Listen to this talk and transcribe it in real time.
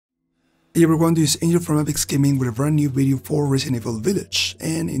Hey everyone, this is Angel from Epic Gaming with a brand new video for Resident Evil Village,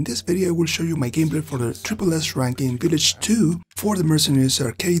 and in this video I will show you my gameplay for the SSS Rank in Village 2 for the Mercenaries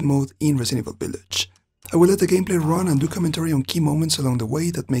Arcade mode in Resident Evil Village. I will let the gameplay run and do commentary on key moments along the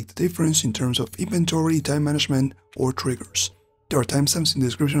way that make the difference in terms of inventory, time management, or triggers. There are timestamps in the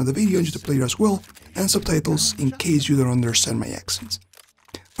description of the video on YouTube Player as well, and subtitles in case you don't understand my accents.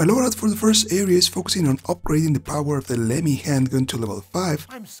 My loadout for the first area is focusing on upgrading the power of the Lemmy handgun to level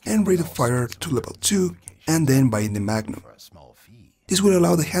 5 and rate of fire to level 2, and then buying the Magnum. This will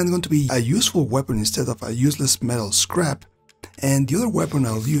allow the handgun to be a useful weapon instead of a useless metal scrap, and the other weapon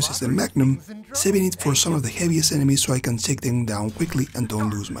I'll use is the Magnum, saving it for some of the heaviest enemies so I can take them down quickly and don't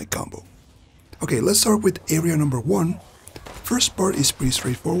lose my combo. Okay, let's start with area number 1. First part is pretty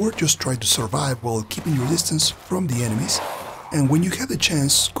straightforward, just try to survive while keeping your distance from the enemies. And when you have the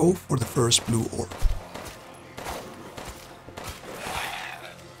chance, go for the first blue orb.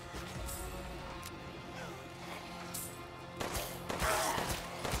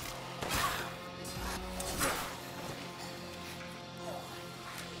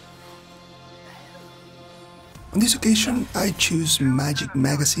 On this occasion, I choose Magic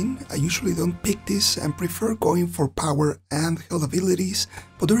Magazine. I usually don't pick this and prefer going for power and health abilities,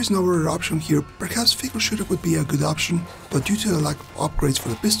 but there is no other option here. Perhaps Figure Shooter would be a good option, but due to the lack of upgrades for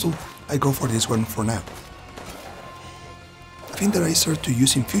the pistol, I go for this one for now. A thing that I start to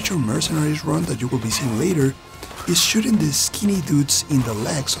use in future Mercenaries run that you will be seeing later is shooting the skinny dudes in the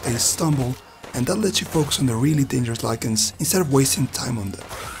legs so they stumble, and that lets you focus on the really dangerous lycans instead of wasting time on them.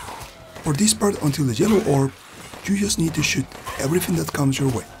 For this part, until the yellow orb, you just need to shoot everything that comes your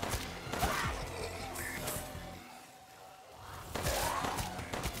way.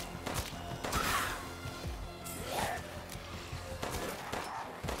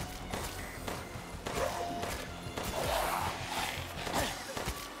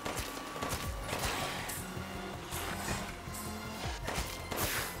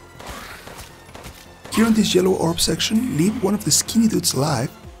 Here on this yellow orb section, leave one of the skinny dudes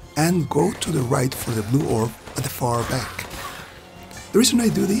alive and go to the right for the blue orb at the far back. The reason I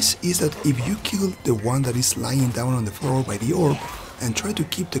do this is that if you kill the one that is lying down on the floor by the orb and try to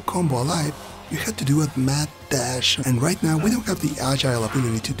keep the combo alive, you have to do a mad dash, and right now we don't have the agile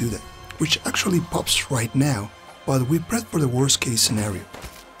ability to do that, which actually pops right now, but we prep for the worst case scenario.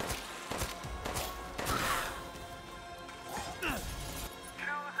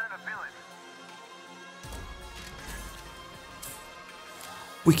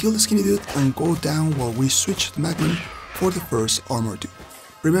 We kill the skinny dude and go down while we switch the Magnum for the first armor dude.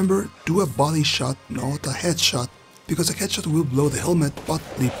 Remember, do a body shot, not a headshot, because a headshot will blow the helmet but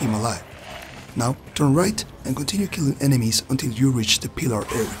leave him alive. Now turn right and continue killing enemies until you reach the pillar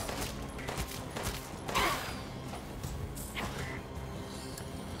area.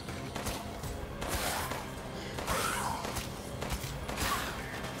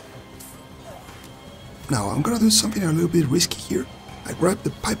 Now I'm gonna do something a little bit risky here. I grab the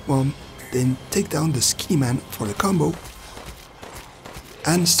pipe bomb, then take down the skinny man for the combo,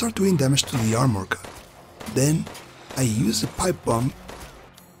 and start doing damage to the armor guy. Then I use the pipe bomb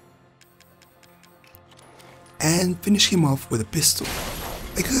and finish him off with a pistol.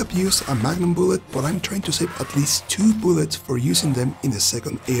 I could have used a magnum bullet, but I'm trying to save at least 2 bullets for using them in the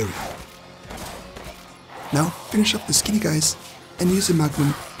second area. Now finish up the skinny guys and use the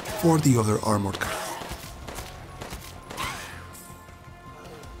magnum for the other armored guy.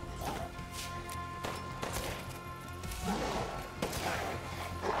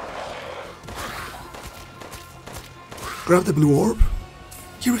 Grab the blue orb.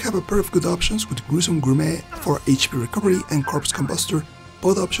 Here we have a pair of good options with Gruesome Gourmet for HP recovery and Corpse Combustor.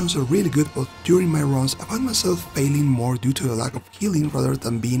 Both options are really good, but during my runs I found myself failing more due to the lack of healing rather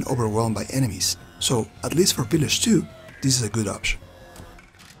than being overwhelmed by enemies. So, at least for Village 2, this is a good option.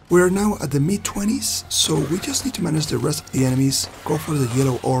 We are now at the mid-20s, so we just need to manage the rest of the enemies, go for the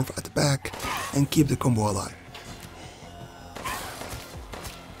yellow orb at the back, and keep the combo alive.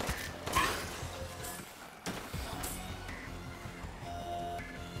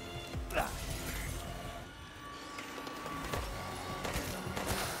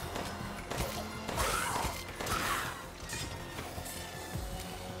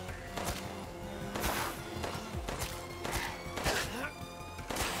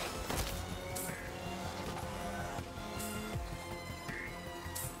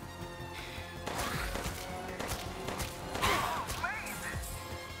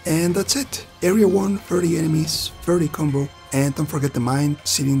 And that's it. Area 1, 30 enemies, 30 combo, and don't forget the mine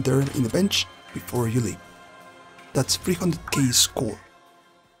sitting there in the bench before you leave. That's 300k score.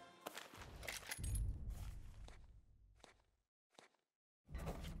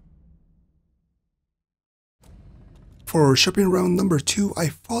 For shopping round number 2, I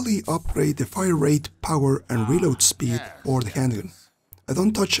fully upgrade the fire rate, power and reload speed for the handgun. I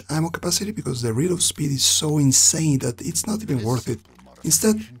don't touch ammo capacity because the reload speed is so insane that it's not even worth it.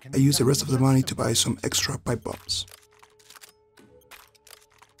 Instead, I use the rest of the money to buy some extra pipe bombs.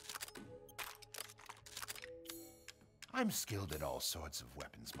 I'm skilled at all sorts of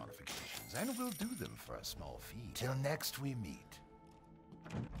weapons modifications, and will do them for a small fee. Till next we meet.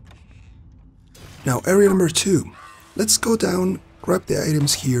 Now area number 2. Let's go down, grab the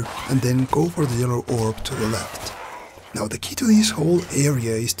items here, and then go for the yellow orb to the left. Now the key to this whole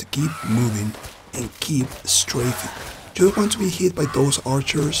area is to keep moving and keep strafing. You don't want to be hit by those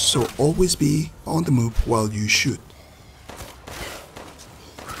archers, so always be on the move while you shoot.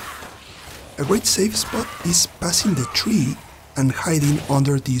 A great safe spot is passing the tree and hiding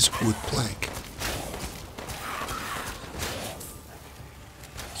under this wood plank.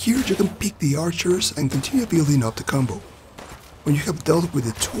 Here you can pick the archers and continue building up the combo. When you have dealt with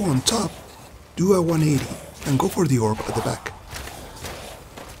the 2 on top, do a 180 and go for the orb at the back.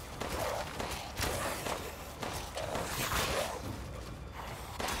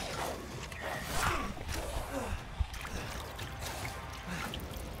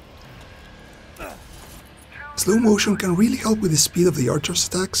 Slow motion can really help with the speed of the archer's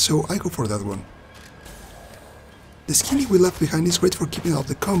attack, so I go for that one. The skinny we left behind is great for keeping up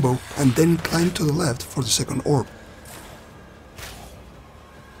the combo, and then climb to the left for the second orb.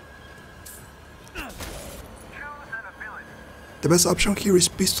 The best option here is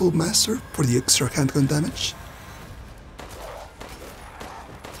Pistol Master for the extra handgun damage.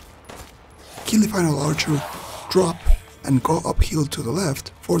 Kill the final archer, drop, and go uphill to the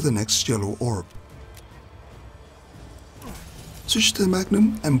left for the next yellow orb. Switch to the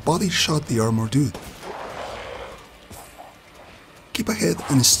Magnum and body shot the armor dude. Keep ahead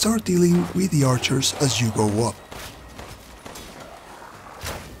and start dealing with the archers as you go up.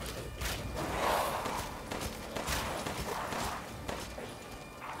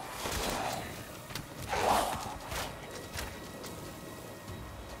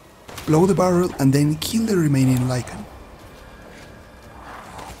 Blow the barrel and then kill the remaining Lycan.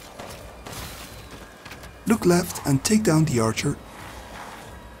 Look left and take down the archer.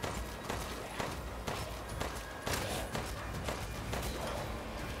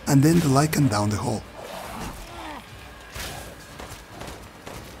 And then the Lycan down the hall.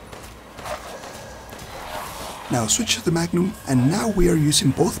 Now switch to the Magnum, and now we are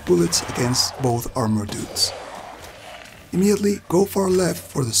using both bullets against both armor dudes. Immediately go far left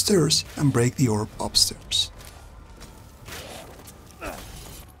for the stairs and break the orb upstairs.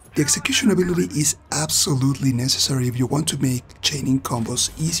 The execution ability is absolutely necessary if you want to make chaining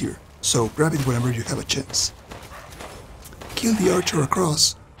combos easier, so grab it whenever you have a chance. Kill the archer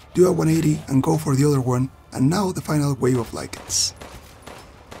across, do a 180 and go for the other one, and now the final wave of Lycans.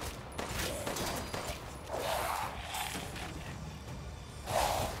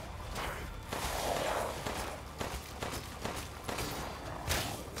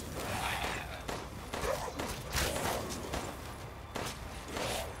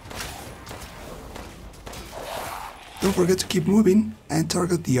 Don't forget to keep moving and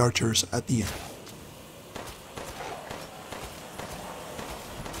target the archers at the end.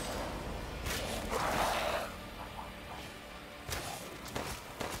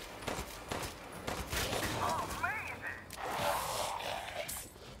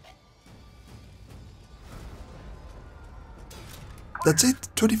 That's it,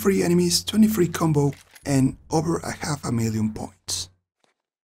 23 enemies, 23 combo, and over 500,000 points.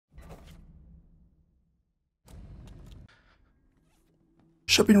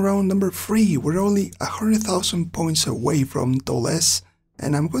 Shopping round number 3, we're only 100,000 points away from Dolez,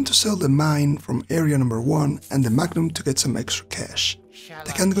 and I'm going to sell the mine from area number 1 and the Magnum to get some extra cash.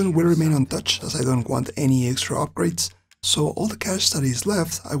 The handgun will remain untouched as I don't want any extra upgrades, so all the cash that is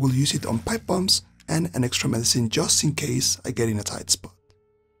left I will use it on pipe bombs and an extra medicine just in case I get in a tight spot.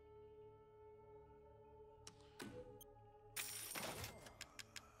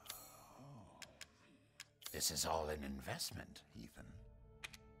 This is all an investment, Ethan.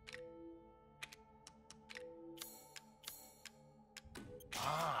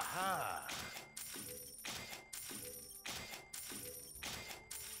 Aha!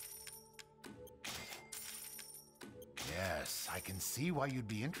 Yes, I can see why you'd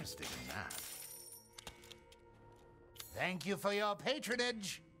be interested in that. Thank you for your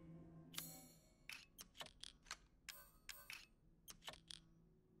patronage.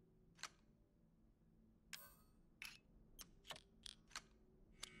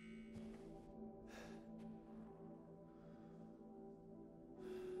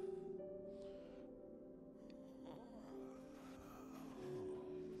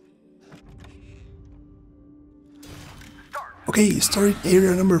 Okay, starting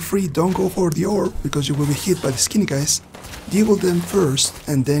area number 3, don't go for the orb because you will be hit by the skinny guys. Deal with them first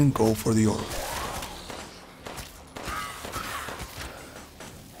and then go for the orb.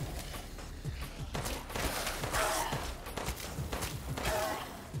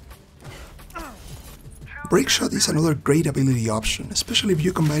 Break Shot is another great ability option, especially if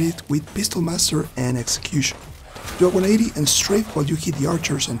you combine it with Pistol Master and Execution. Do a 180 and strafe while you hit the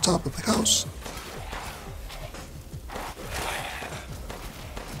archers on top of the house.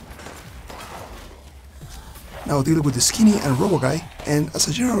 Now deal with the skinny and robo guy, and as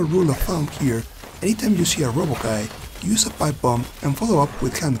a general rule of thumb here, anytime you see a robo guy, use a pipe bomb and follow up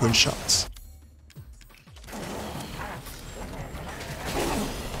with handgun shots.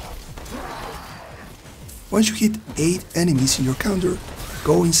 Once you hit 8 enemies in your counter,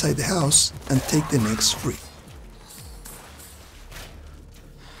 go inside the house and take the next 3.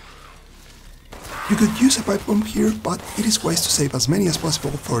 You could use a pipe bomb here, but it is wise to save as many as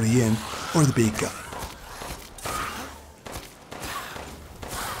possible for the end or the big guy.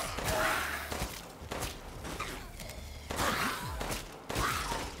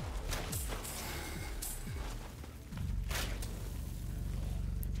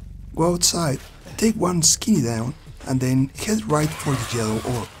 Go outside, take one skinny down, and then head right for the yellow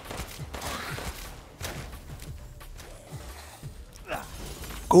orb.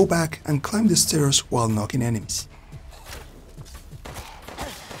 Go back and climb the stairs while knocking enemies.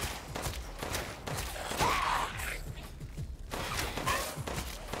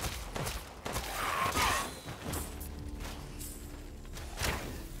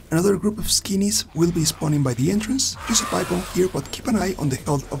 Another group of skinnies will be spawning by the entrance. Use a pipe bomb here, but keep an eye on the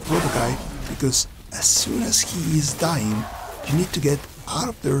health of Robo Guy, because as soon as he is dying, you need to get out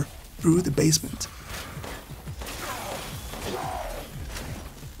of there through the basement.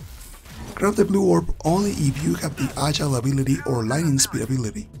 Grab the blue orb only if you have the agile ability or lightning speed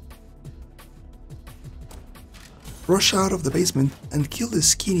ability. Rush out of the basement and kill the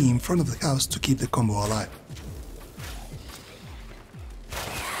skinny in front of the house to keep the combo alive.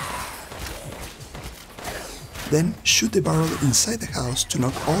 Then shoot the barrel inside the house to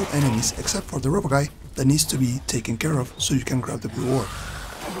knock all enemies except for the robo guy that needs to be taken care of so you can grab the blue orb.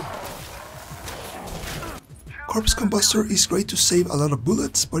 Corpse Combustor is great to save a lot of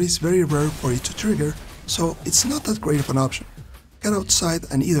bullets, but it's very rare for it to trigger, so it's not that great of an option. Get outside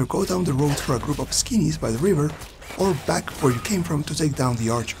and either go down the road for a group of skinnies by the river, or back where you came from to take down the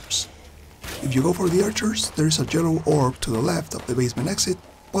archers. If you go for the archers, there is a yellow orb to the left of the basement exit,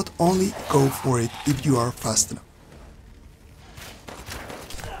 but only go for it if you are fast enough.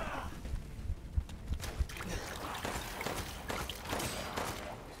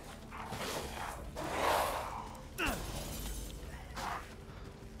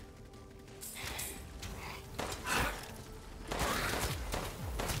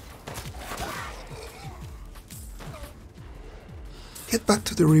 Head back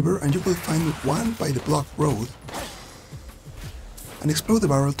to the river and you will find one by the block road and explode the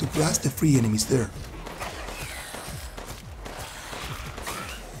barrel to blast the 3 enemies there.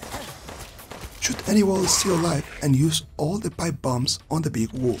 Shoot any wall still alive and use all the pipe bombs on the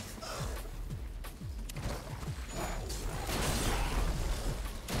big wolf.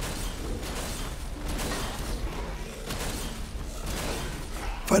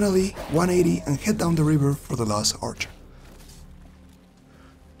 Finally, 180 and head down the river for the last archer.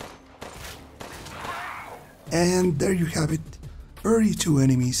 And there you have it, 32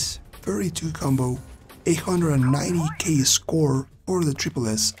 enemies, 32 combo, 890k score for the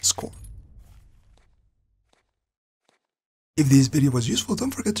SSS score. If this video was useful,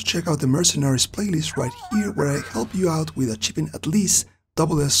 don't forget to check out the Mercenaries playlist right here where I help you out with achieving at least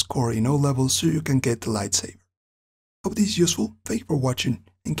SSS score in all levels so you can get the lightsaber. Hope this is useful, thank you for watching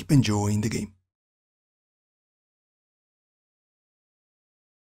and keep enjoying the game.